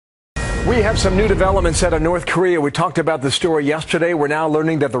We have some new developments out of North Korea. We talked about the story yesterday. We're now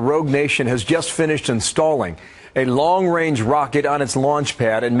learning that the rogue nation has just finished installing a long-range rocket on its launch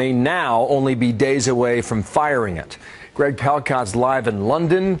pad and may now only be days away from firing it. Greg Palcott's live in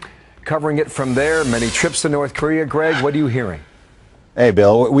London, covering it from there. Many trips to North Korea. Greg, what are you hearing? Hey,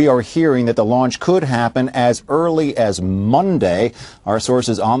 Bill, we are hearing that the launch could happen as early as Monday. Our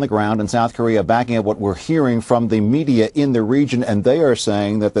sources on the ground in South Korea backing up what we're hearing from the media in the region, and they are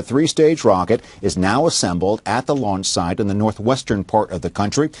saying that the three-stage rocket is now assembled at the launch site in the northwestern part of the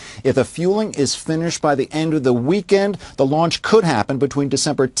country. If the fueling is finished by the end of the weekend, the launch could happen between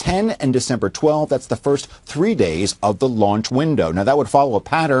December 10 and December 12. That's the first 3 days of the launch window. Now, that would follow a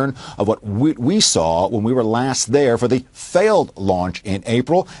pattern of what we saw when we were last there for the failed launch in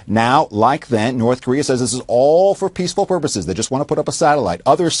April. Now, like then, North Korea says this is all for peaceful purposes. They just want to put up a satellite.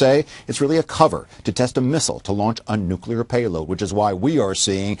 Others say it's really a cover to test a missile to launch a nuclear payload, which is why we are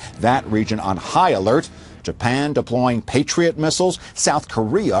seeing that region on high alert. Japan deploying Patriot missiles, South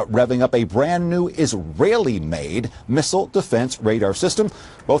Korea revving up a brand new Israeli-made missile defense radar system.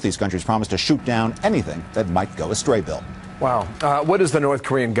 Both these countries promise to shoot down anything that might go astray, Bill. Wow. What is the North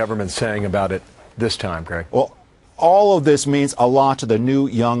Korean government saying about it this time, Greg? Well, all of this means a lot to the new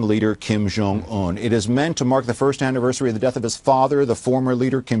young leader, Kim Jong-un. It is meant to mark the first anniversary of the death of his father, the former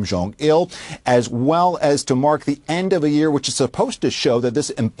leader, Kim Jong-il, as well as to mark the end of a year which is supposed to show that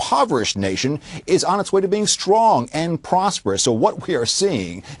this impoverished nation is on its way to being strong and prosperous. So what we are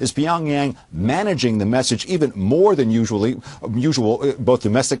seeing is Pyongyang managing the message even more than usual, both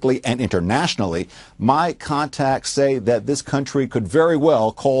domestically and internationally. My contacts say that this country could very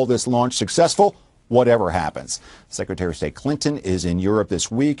well call this launch successful, whatever happens. Secretary of State Clinton is in Europe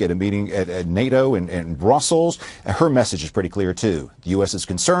this week at a meeting at NATO in Brussels. Her message is pretty clear, too. The U.S. is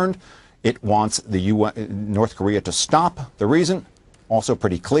concerned. It wants North Korea to stop. The reason? Also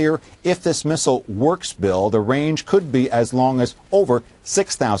pretty clear. If this missile works, Bill, the range could be as long as over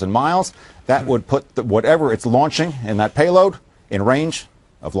 6,000 miles. That would put whatever it's launching in that payload in range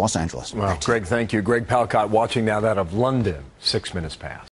of Los Angeles. Well, Greg, thank you. Greg Palcott watching now that of London, 6 minutes past.